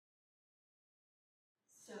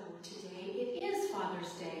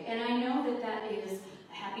Father's Day. And I know that that is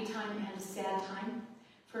a happy time and a sad time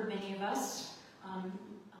for many of us.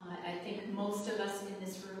 I think most of us in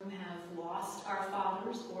this room have lost our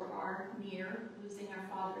fathers or are near losing our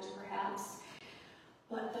fathers perhaps.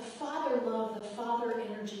 But the father love, the father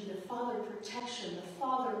energy, the father protection, the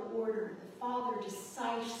father order, the father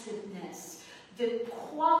decisiveness, the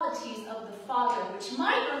qualities of the father, which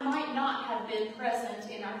might or might not have been present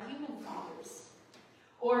in our human fathers,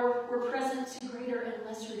 or were present to greater and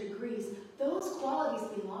lesser degrees, those qualities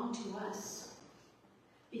belong to us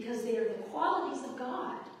because they are the qualities of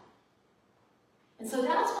God. And so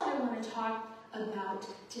that's what I want to talk about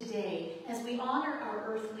today as we honor our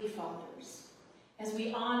earthly fathers, as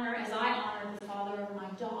I honor the father of my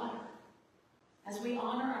daughter. As we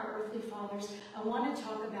honor our earthly fathers, I want to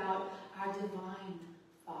talk about our divine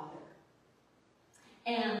Father.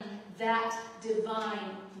 And that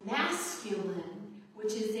divine masculine,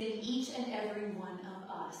 which is in each and every one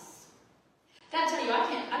of us. I tell you,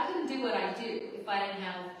 I couldn't do what I do if I didn't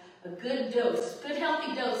have a good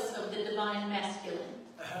healthy dose of the divine masculine.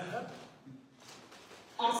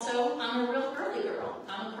 Also, I'm a real girly girl.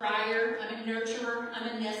 I'm a crier, I'm a nurturer,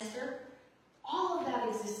 I'm a nester. All of that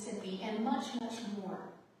exists in me, and much, much more.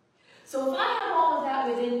 So if I have all of that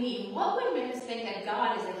within me, what would make us think that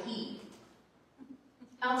God is a he?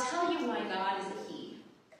 I'll tell you why God is a he.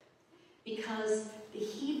 Because the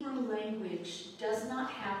Hebrew language does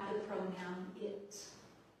not have the pronoun it.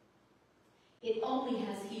 It only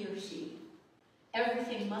has he or she.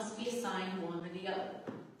 Everything must be assigned one or the other.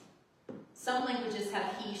 Some languages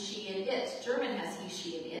have he, she, and it. German has he,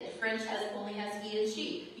 she, and it. French only has he and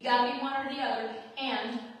she. You gotta be one or the other.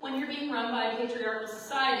 And when you're being run by a patriarchal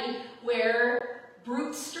society where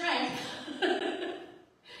brute strength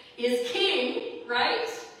is king, right?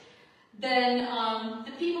 Then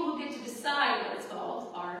the people who get to decide what it's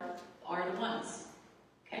called are the ones.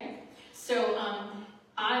 Okay? So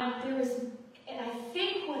and I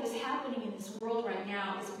think what is happening in this world right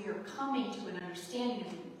now is we are coming to an understanding of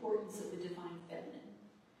the importance of the divine feminine.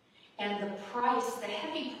 And the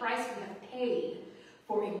heavy price we have paid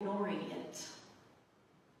for ignoring it.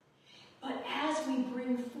 But as we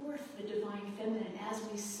bring forth the divine feminine, as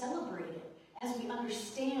we celebrate it, as we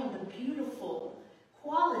understand the beautiful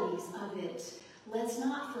qualities of it, let's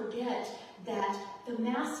not forget that the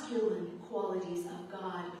masculine qualities of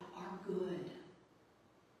God are good.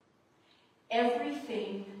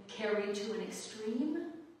 Everything carried to an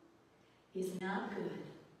extreme is not good.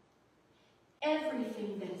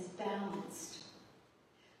 Everything that is balanced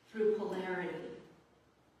through polarity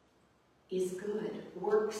is good,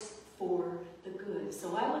 works for the good.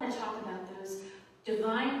 So I want to talk about those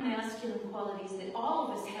divine masculine qualities that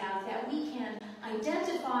all of us have that we can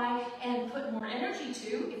identify and put more energy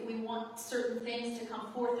to if we want certain things to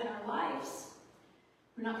come forth in our lives.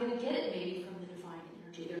 We're not going to get it maybe from the divine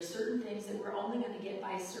energy. There are certain things that we're only going to get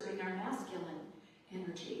by serving our masculine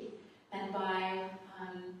energy and by,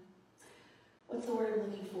 what's the word I'm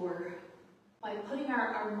looking for? By putting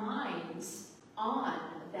our minds on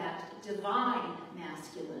that divine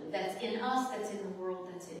masculine that's in us, that's in the world,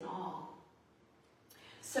 that's in all.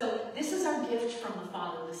 So this is our gift from the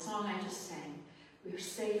Father, the song I just sang. We are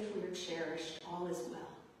safe, we are cherished, all is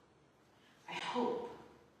well. I hope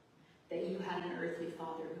that you had an earthly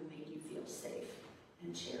father who made you feel safe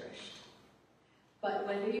and cherished. But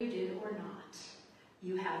whether you did or not,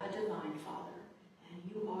 you have a divine Father,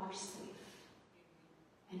 and you are safe,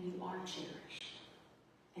 and you are cherished,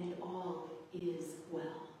 and all is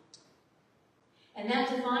well. And that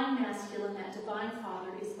divine masculine, that divine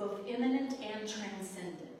Father is both immanent and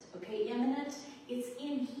transcendent. Okay, immanent, it's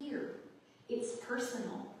in here. It's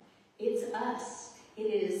personal. It's us.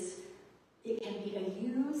 It can be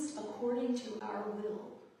used according to our will.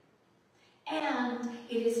 And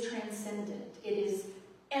it is transcendent. It is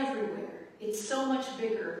everywhere. It's so much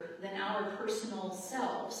bigger than our personal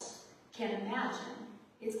selves can imagine.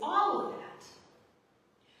 It's all of that.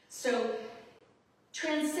 So,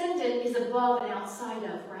 transcendent is above and outside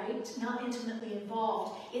of, right? Not intimately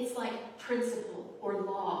involved. It's like principle or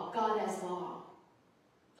law, God as law.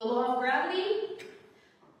 The law of gravity,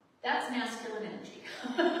 that's masculine energy.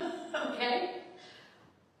 Okay?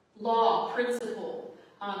 Law, principle,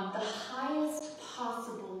 the highest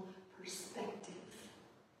possible perspective.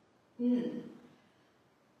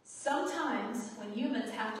 Sometimes when humans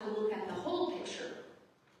have to look at the whole picture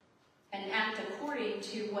and act according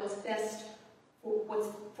to what's best, what's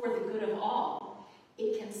for the good of all,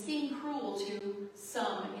 it can seem cruel to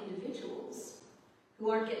some individuals who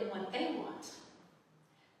aren't getting what they want.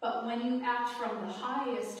 But when you act from the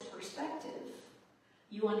highest perspective,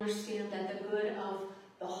 you understand that the good of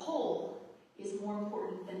the whole is more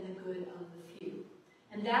important than the good of the few.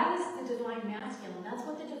 And that is the divine masculine. That's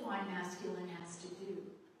what the divine masculine has to do.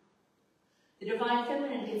 The divine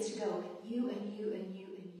feminine gets to go, you and you and you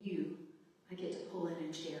and you, I get to pull in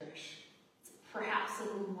and cherish. It's perhaps a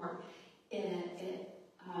little more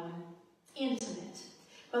intimate.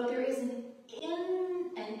 But there is an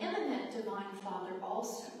immanent divine Father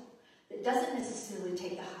also that doesn't necessarily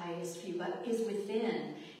take the highest view, but is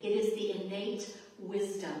within. It is the innate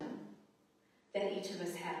wisdom that each of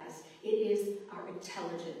us has. It is our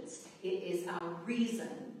intelligence. It is our reason.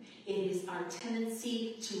 It is our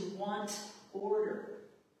tendency to want order.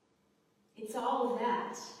 It's all of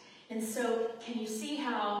that. And so, can you see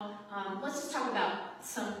how, let's just talk about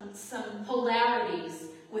some polarities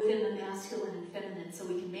within the masculine and feminine so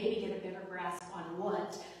we can maybe get a better grasp on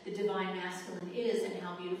what the divine masculine is and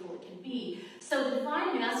how beautiful it can be. So the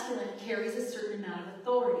divine masculine carries a certain amount of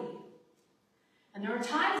authority. And there are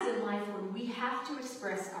times in life when we have to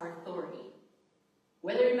express our authority,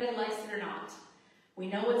 whether anybody likes it or not. We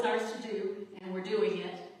know what's ours to do, and we're doing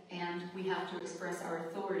it, and we have to express our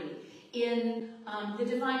authority. In the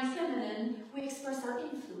divine feminine, we express our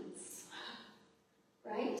influence,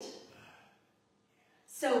 right?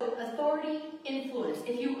 So, authority, influence.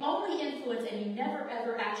 If you only influence and you never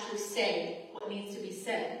ever actually say what needs to be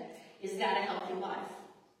said, is that a healthy life?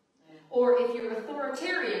 Or if you're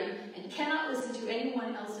authoritarian and cannot listen to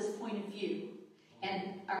anyone else's point of view and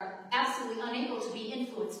are absolutely unable to be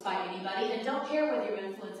influenced by anybody and don't care whether you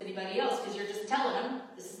influence anybody else because you're just telling them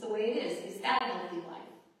this is the way it is that a healthy life?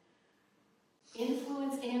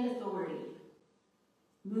 Influence and authority,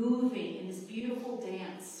 moving in this beautiful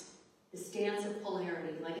dance, this dance of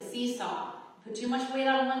polarity, like a seesaw. Put too much weight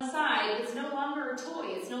on one side, it's no longer a toy,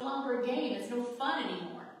 it's no longer a game, it's no fun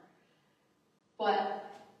anymore. But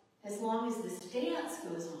as long as this dance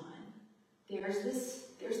goes on, there's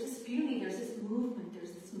this beauty, there's this movement,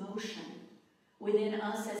 there's this motion within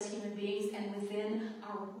us as human beings and within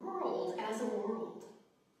our world as a world.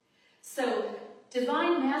 So,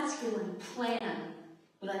 divine masculine plan.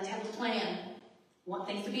 We like to have a plan. We want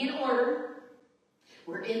things to be in order.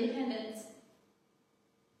 We're independent.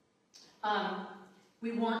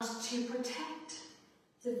 We want to protect.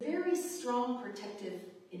 It's a very strong protective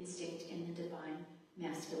instinct in the divine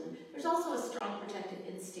masculine. There's also a strong protective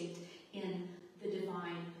instinct in the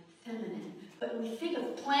divine feminine. But when we think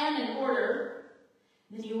of plan and order,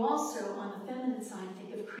 then you also, on the feminine side,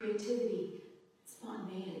 think of creativity,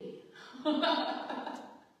 spontaneity.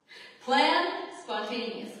 Plan,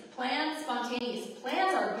 spontaneous. Plan, spontaneous.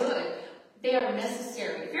 Plans are good. They are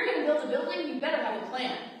necessary. If you're going to build a building, you better have a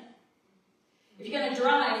plan. If you're going to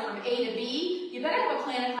drive from A to B, you better have a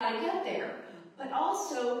plan of how to get there. But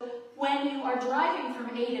also, when you are driving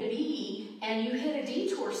from A to B and you hit a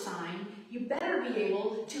detour sign, you better be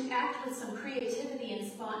able to act with some creativity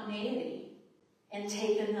and spontaneity and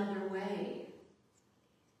take another way.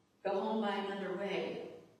 Go home by another way.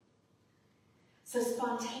 So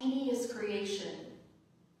spontaneous creation,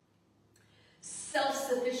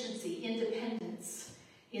 self-sufficiency, independence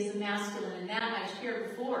is masculine. And that I've shared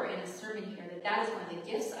before in a sermon here, that is one of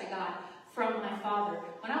the gifts I got from my father.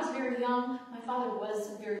 When I was very young, my father was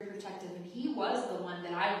very protective, and he was the one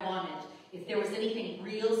that I wanted if there was anything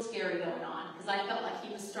real scary going on, because I felt like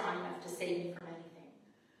he was strong enough to save me from anything.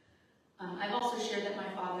 I've also shared that my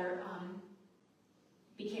father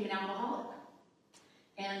became an alcoholic,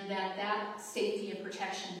 and that safety and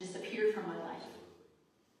protection disappeared from my life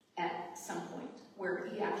at some point, where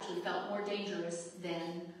he actually felt more dangerous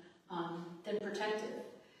than protective.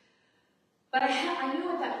 But I knew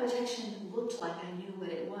what that protection looked like. I knew what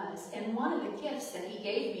it was. And one of the gifts that he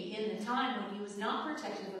gave me in the time when he was not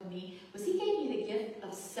protective of me was he gave me the gift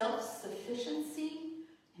of self-sufficiency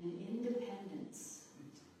and independence.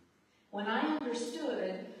 When I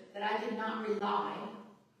understood that I could not rely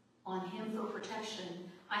on him for protection,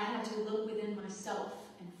 I had to look within myself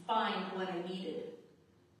and find what I needed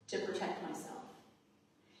to protect myself.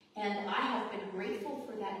 And I have been grateful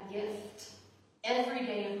for that gift every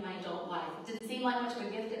day of my adult life. It didn't seem like much of a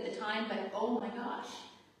gift at the time, but oh my gosh,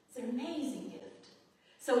 it's an amazing gift.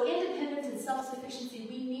 So independence and self-sufficiency,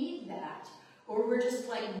 we need that. Or we're just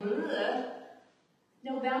like, bleh,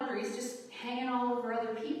 no boundaries, just hanging all over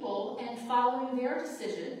other people and following their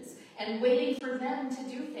decisions and waiting for them to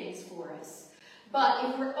do things for us. But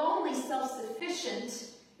if we're only self-sufficient,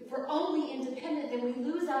 if we're only independent, then we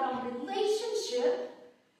lose out on relationship,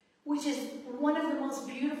 which is one of the most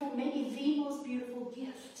beautiful, maybe the most beautiful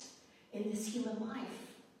gift in this human life,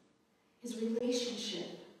 is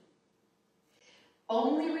relationship.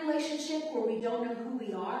 Only relationship where we don't know who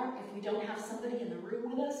we are, if we don't have somebody in the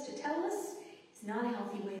room with us to tell us, is not a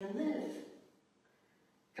healthy way to live.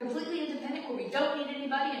 Completely independent, where we don't need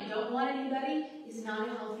anybody and don't want anybody, is not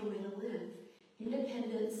a healthy way to live.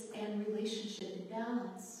 Independence and relationship and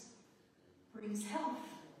balance brings health.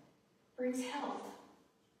 Brings health.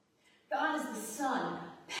 God is the Son,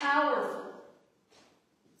 powerful.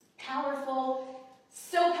 Powerful,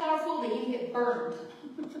 so powerful that you can get burned.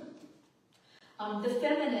 The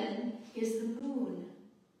feminine is the moon,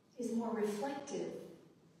 is more reflective.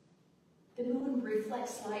 The moon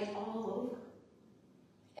reflects light all over.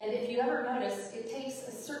 And if you ever notice, it takes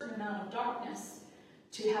a certain amount of darkness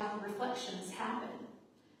to have reflections happen.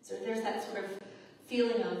 So there's that sort of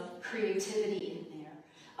feeling of creativity in there.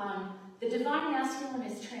 The divine masculine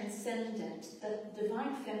is transcendent. The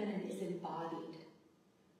divine feminine is embodied.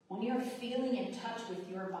 When you're feeling in touch with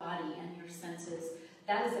your body and your senses,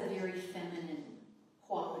 that is a very feminine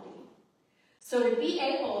quality. So to be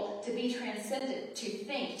able to be transcendent, to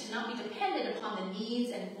think, to not be dependent upon the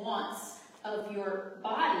needs and wants of your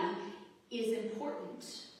body is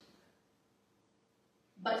important.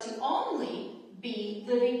 But to only be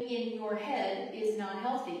living in your head is not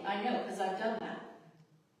healthy. I know, because I've done that.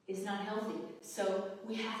 It's not healthy. So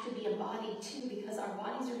we have to be embodied too, because our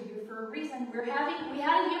bodies are here for a reason. We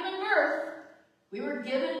had a human birth. We were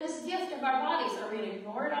given this gift of our bodies. Are we going to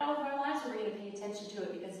ignore it all of our lives, or are we going to pay attention to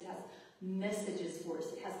it because it has messages for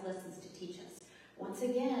us? It has lessons to teach us. Once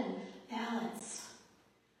again, balance.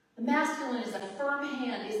 The masculine is a firm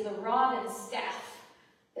hand, is the rod and staff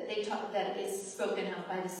that is spoken of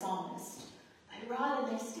by the psalmist. My rod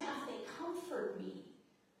and my staff, they comfort me.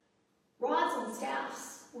 Rods and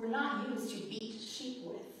staffs were not used to beat sheep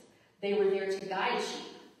with. They were there to guide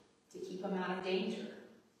sheep, to keep them out of danger.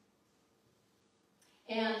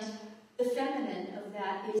 And the feminine of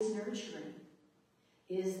that is nurturing,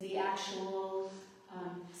 is the actual,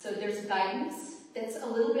 so there's guidance that's a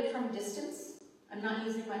little bit from a distance. I'm not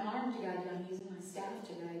using my arm to guide you, I'm using my staff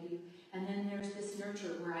to guide you. And then there's this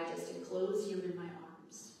nurture where I just enclose you in my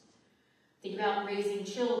arms. Think about raising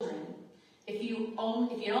children. If you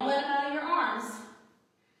don't let them out of your arms,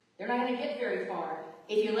 they're not going to get very far.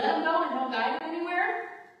 If you let them go and don't guide them anywhere,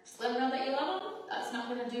 just let them know that you love them, that's not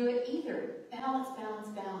going to do it either. Balance, balance,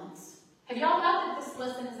 balance. Have y'all thought that this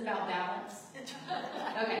lesson is about balance?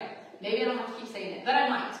 Okay, maybe I don't have to keep saying it, but I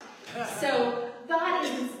might. So God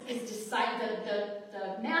is decisive.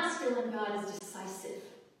 The masculine God is decisive.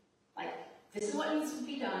 Like, this is what needs to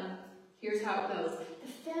be done. Here's how it goes.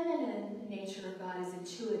 The feminine nature of God is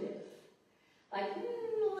intuitive. Like,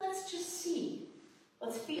 let's just see.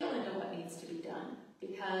 Let's feel into what needs to be done.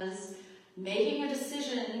 Because making a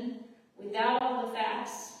decision without all the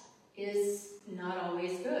facts is not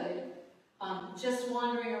always good. Just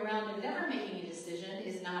wandering around and never making a decision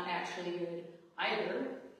is not actually good either.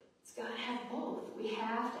 It's got to have both. We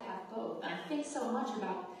have to have both. And I think so much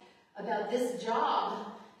about this job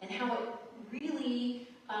and how it really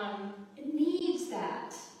needs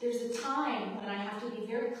that. There's a time when I have to be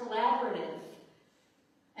very collaborative.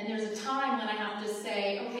 And there's a time when I have to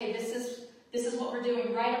say, okay, this is what we're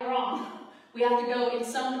doing, right or wrong. We have to go in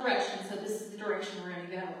some direction, so this is the direction we're going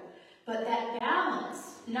to go. But that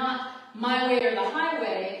balance, not my way or the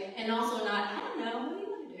highway, and also not, I don't know, what do you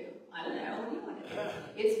want to do? I don't know, what do you want to do?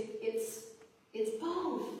 It's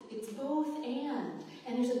both. It's both and.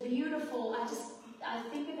 And there's a beautiful, I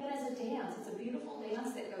think of it as a dance. It's a beautiful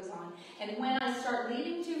dance that goes on. And when I start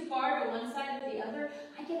leaning too far to one side or the other,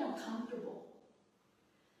 I get uncomfortable.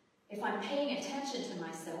 If I'm paying attention to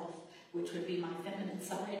myself, which would be my feminine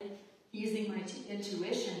side, using my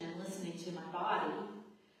intuition and listening to my body,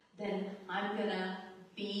 then I'm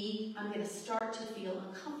gonna start to feel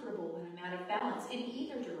uncomfortable when I'm out of balance in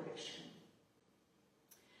either direction.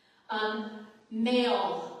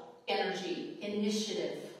 Male energy,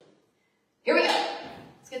 initiative. Here we go.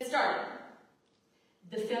 Let's get started.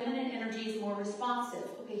 The feminine energy is more responsive.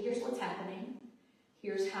 Okay, here's what's happening.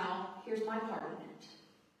 Here's my part in it.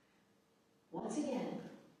 Once again,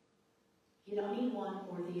 you don't need one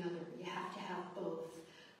or the other. You have to have both.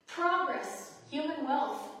 Progress, human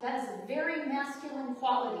wealth, that is a very masculine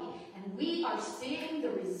quality. And we are seeing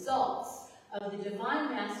the results of the divine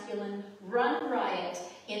masculine run riot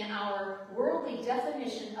in our worldly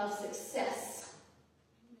definition of success.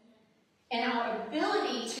 And our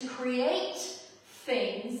ability to create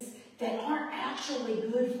things that aren't actually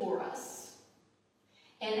good for us.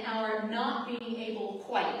 And our not being able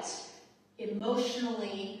quite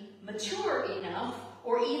emotionally mature enough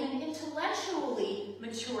or even intellectually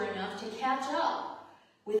mature enough to catch up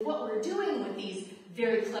with what we're doing with these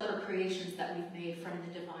very clever creations that we've made from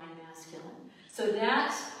the divine masculine. So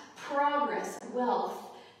that's progress, wealth.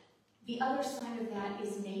 The other side of that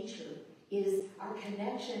is nature. is our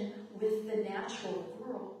connection with the natural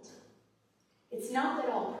world. It's not that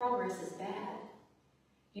all progress is bad.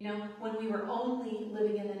 You know, when we were only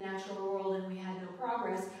living in the natural world and we had no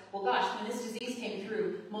progress, well gosh, when this disease came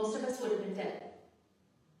through, most of us would have been dead.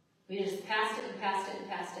 We just passed it and passed it and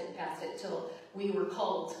passed it and passed it till we were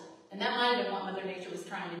cold. And that might have been what Mother Nature was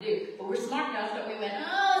trying to do. But we're smart enough that we went,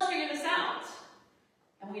 oh, let's figure this out.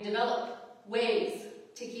 And we developed ways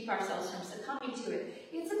to keep ourselves from succumbing to it.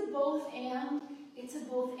 It's a both and. It's a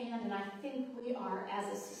both and I think we are,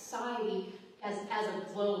 as a society, as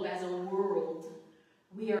a globe, as a world,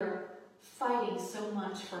 we are fighting so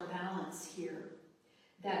much for balance here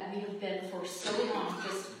that we have been for so long.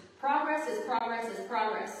 Just progress is progress is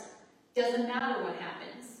progress. Doesn't matter what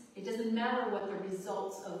happens. It doesn't matter what the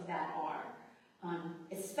results of that are,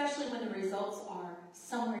 especially when the results are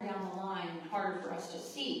somewhere down the line and harder for us to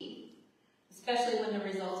see. Especially when the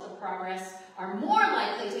results of progress are more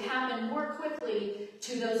likely to happen more quickly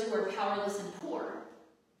to those who are powerless and poor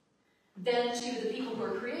than to the people who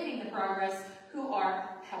are creating the progress who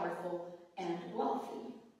are powerful and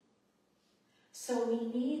wealthy. So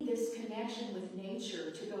we need this connection with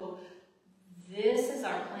nature to go, this is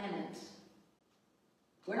our planet.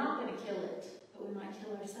 We're not going to kill it, but we might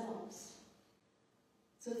kill ourselves.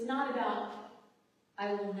 So it's not about,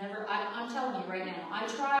 I'm telling you right now, I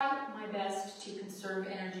try my best to conserve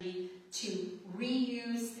energy, to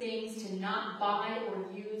reuse things, to not buy or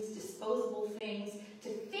use disposable things, to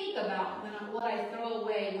think about what I throw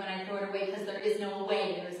away when I throw it away, because there is no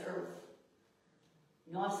away, there's earth.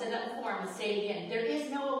 You know, I've said that before, I'm going to say it again. There is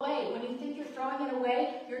no away. When you think you're throwing it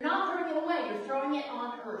away, you're not throwing it away, you're throwing it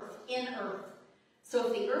on earth, in earth. So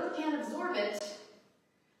if the earth can't absorb it,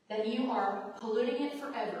 then you are polluting it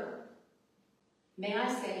forever. May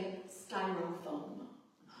I say, styrofoam.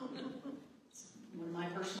 One of my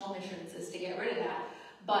personal missions is to get rid of that.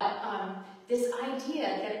 But this idea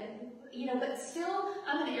that, but still,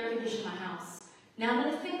 I'm going to air condition my house. Now I'm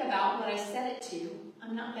going to think about what I set it to.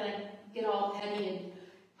 I'm not going to get all heavy and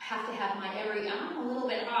have to have I'm a little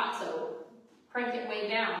bit hot, so crank it way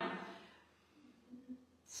down.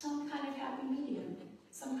 Some kind of happy medium.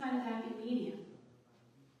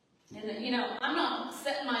 And, I'm not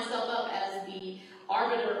setting myself up as the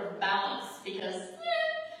arbiter of balance because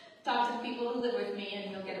talk to the people who live with me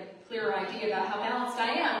and you'll get a clearer idea about how balanced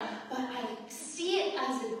I am. But I see it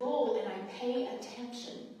as a goal and I pay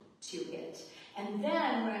attention to it. And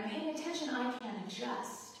then when I'm paying attention, I can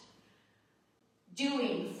adjust.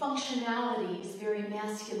 Doing, functionality is very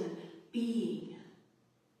masculine. Being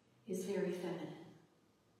is very feminine.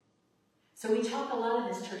 So we talk a lot in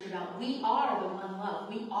this church about we are the one love.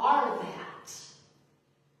 We are that.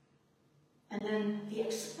 And then the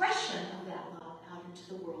expression of that love out into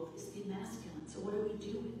the world is the masculine. So what do we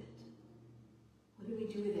do with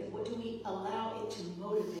it? What do we allow it to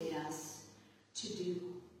motivate us to do?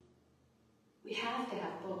 We have to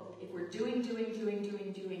have both. If we're doing,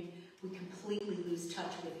 we completely lose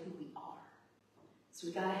touch with who we are. So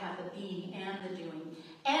we got to have the being and the doing.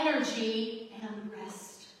 Energy and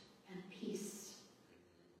rest and peace.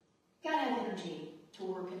 Got to have energy to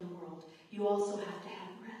work in the world. You also have to have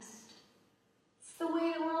rest. It's the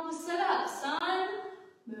way the world is set up. Sun,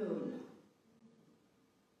 moon.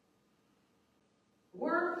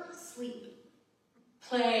 Work, sleep,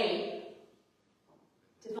 play.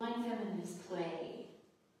 Divine feminine is play.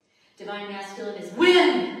 Divine masculine is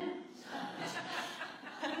win.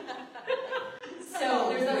 So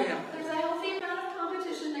there's a healthy amount of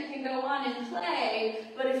competition that can go on in play,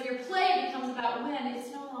 but if your play becomes about win,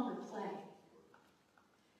 it's no longer play.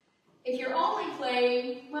 If you're only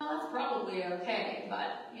playing, well, that's probably okay,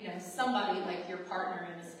 but somebody like your partner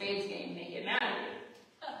in a spades game may get mad at you.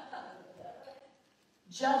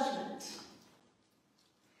 Judgment,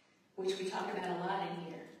 which we talk about a lot in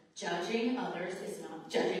here. Judging others is not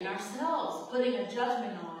judging ourselves, putting a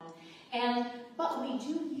judgment on. But we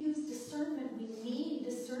do use discernment. We need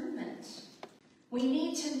discernment. We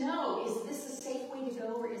need to know, is this a safe way to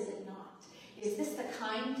go or is it not? Is this the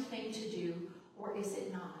kind thing to do or is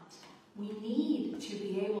it not? We need to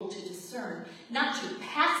be able to discern, not to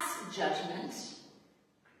pass judgment,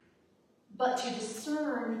 but to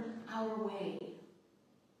discern our way.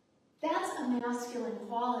 That's a masculine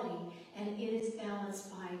quality, and it is balanced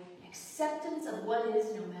by acceptance of what is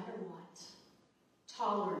no matter what.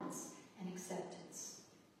 Tolerance and acceptance.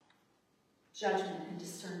 Judgment and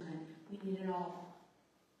discernment. We need it all.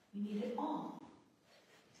 We need it all.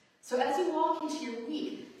 So as you walk into your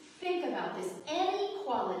week, think about this. Any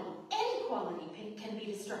quality can be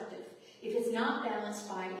destructive. If it's not balanced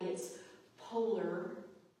by its polar,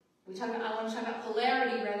 I want to talk about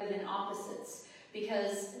polarity rather than opposites.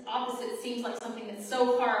 because opposite seems like something that's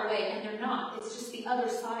so far away, and they're not. It's just the other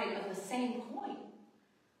side of the same coin.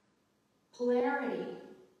 Polarity.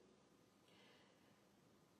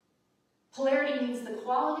 Polarity means the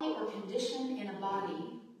quality or condition in a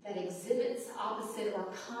body that exhibits opposite or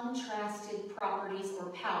contrasted properties or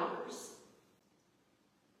powers,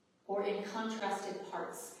 or in contrasted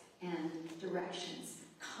parts and directions.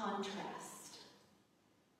 Contrast.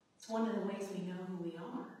 It's one of the ways we know who we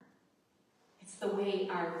are. It's the way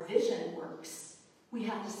our vision works. We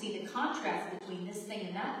have to see the contrast between this thing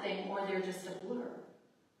and that thing, or they're just a blur.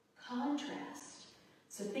 Contrast.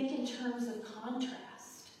 So think in terms of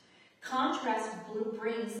contrast. Contrast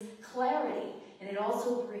brings clarity, and it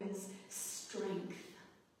also brings strength.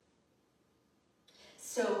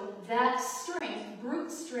 So that strength,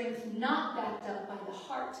 brute strength, not backed up by the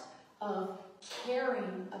heart of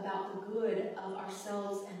caring about the good of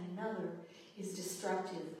ourselves and another, is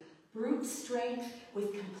destructive. Brute strength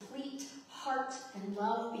with complete heart and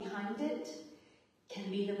love behind it can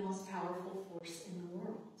be the most powerful force in the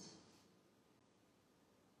world.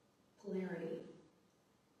 Polarity.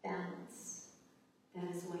 Balance. That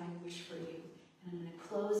is what I wish for you. And I'm going to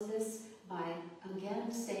close this by,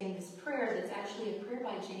 again, saying this prayer that's actually a prayer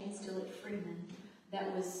by James Dillett Freeman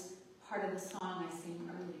that was part of the song I sang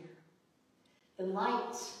earlier. The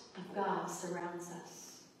light of God surrounds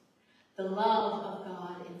us. The love of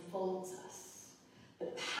God enfolds us. The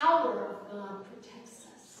power of God protects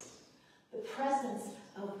us. The presence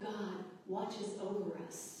of God watches over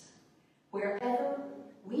us. Wherever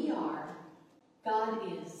we are, God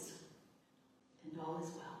is, and all is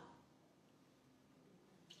well.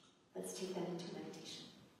 Let's take that into meditation.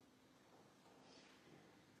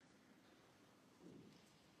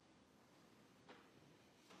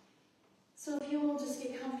 So if you will just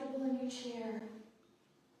get comfortable in your chair,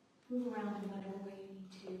 move around in whatever way you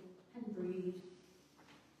need to, and breathe.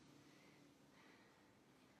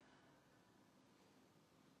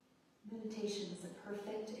 Meditation is a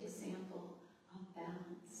perfect example of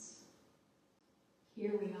balance.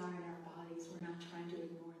 Here we are in our bodies. We're not trying to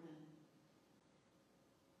ignore them.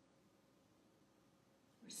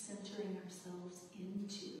 We're centering ourselves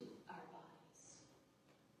into our bodies.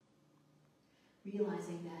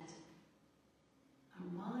 Realizing that our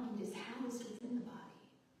mind is housed within the body.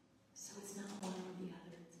 So it's not one or the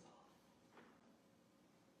other, it's both.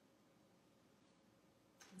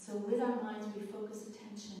 And so with our minds, we focus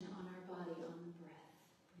attention on our body, on the breath.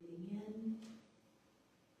 Breathing in.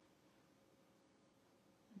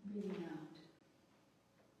 Breathing out.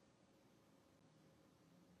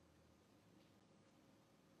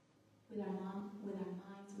 With our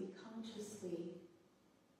minds, we consciously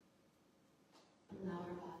allow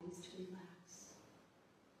our bodies to relax.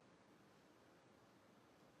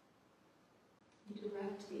 We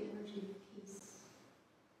direct the energy of peace.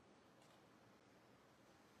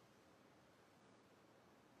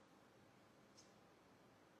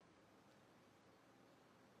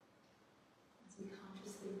 As we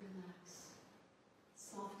consciously relax,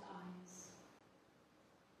 soft eyes,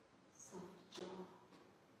 soft jaw,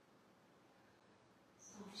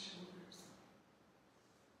 soft shoulders,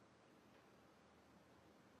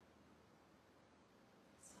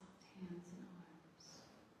 soft hands and arms.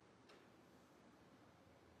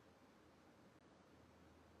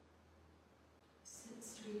 Sit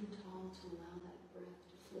straight and tall to allow that breath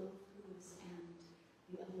to flow through us, and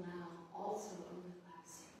we allow also a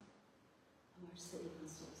relaxing of our sitting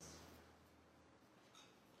muscles,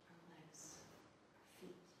 our legs, our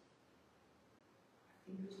feet, our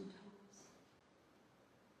fingers and toes.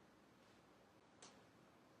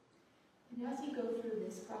 And as you go through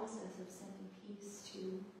this process of sending peace to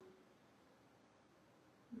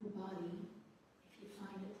your body, if you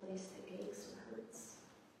find a place that aches or hurts,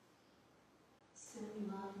 send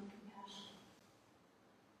love and compassion.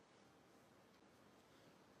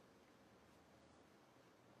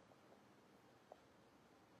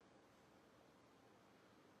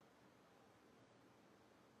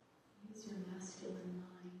 Use your masculine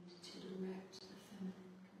mind to direct the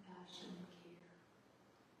feminine compassion and care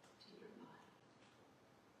to your body.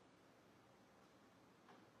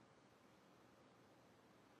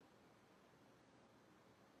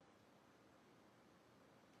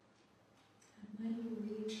 And when you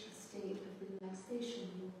reach a state of relaxation,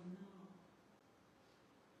 you will know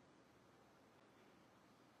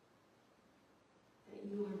that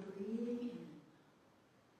you are breathing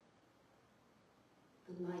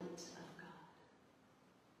in the light of God.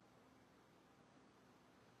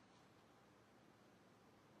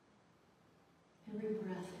 Every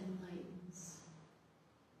breath enlightens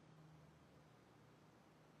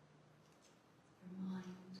your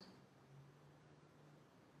mind,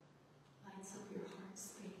 lights up your heart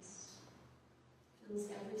space, fills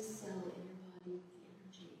every cell in your body with the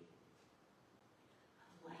energy of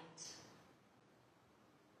light.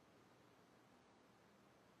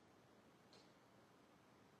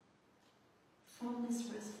 From this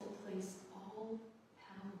restful place, all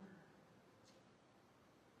power.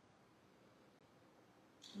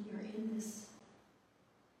 We are in this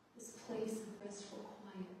place of restful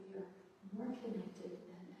quiet. We are more connected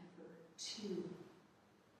than ever to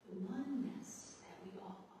the oneness that we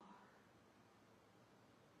all are.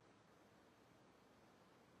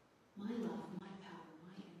 My love, my power,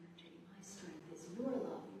 my energy, my strength is your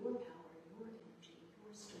love, your power, your energy,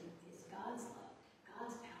 your strength is God's love,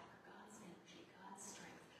 God's power, God's energy, God's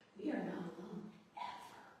strength. We are not alone,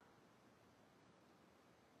 ever.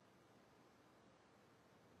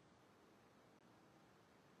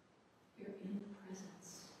 We are in the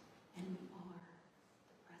presence, and we are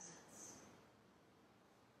the presence.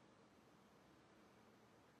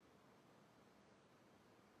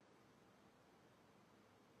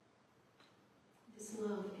 This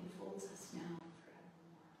love enfolds us now and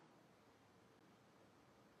forevermore.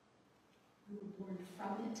 We were born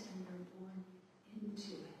from it, and we're born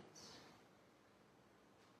into it.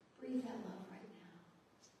 Breathe that love right now.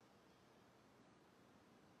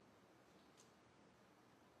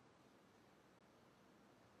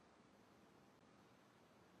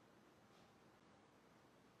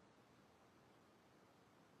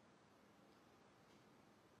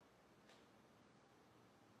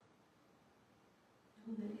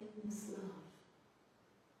 Know that in this love,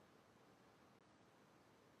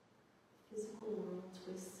 the physical world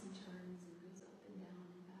twists and turns and goes up and down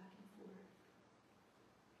and back and forth.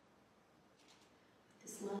 But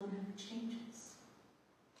this love never changes,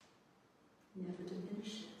 never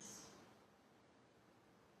diminishes.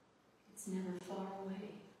 It's never far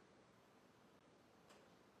away.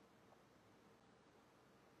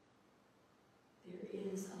 There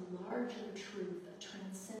is a larger truth, a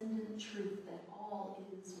transcendent truth that all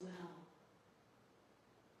is well.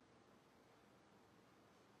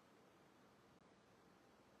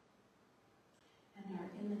 And our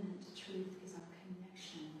immanent truth is our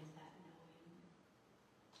connection with that knowing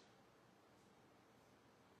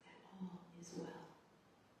that all is well.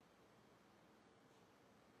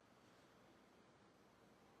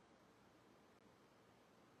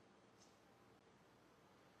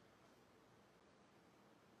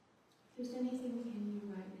 If there's anything in you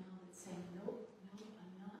right now that's saying, nope,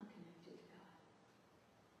 I'm not connected to God.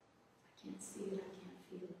 I can't see it, I can't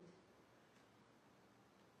feel it.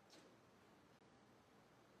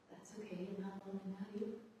 That's okay, you're not alone in that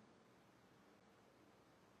either.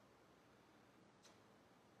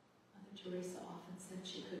 Mother Teresa often said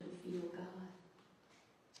she couldn't feel God.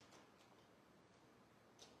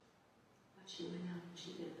 But she went out and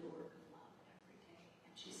she did the work of love every day,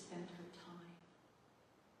 and she spent her time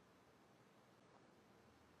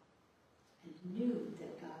and knew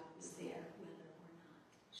that God was there whether or not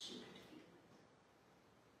she could feel it.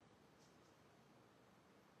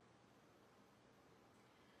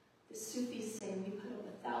 The Sufis say we put up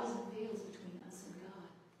 1,000 veils between us and God.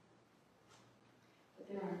 But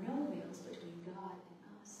there are no veils between God and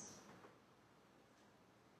us.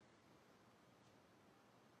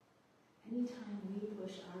 Anytime we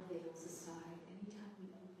push our veils aside, anytime we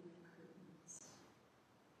open the curtains,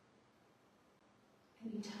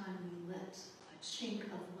 anytime we let a chink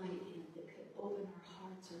of light in that could open our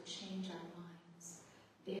hearts or change our minds,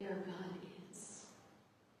 there God is.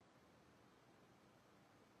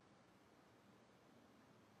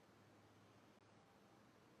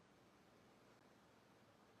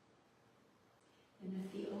 And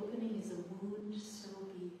if the opening is a wound, so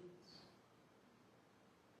be it.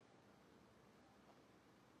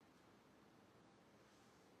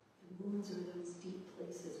 The wounds are those deep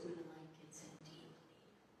places where the light gets in deeply.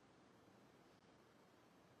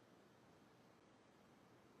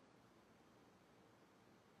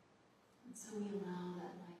 And so we allow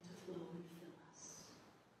that light to flow and fill us.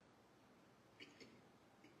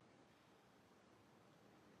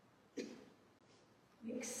 We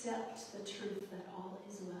accept the truth that all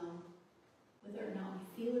is well, whether or not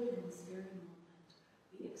we feel it in this very moment.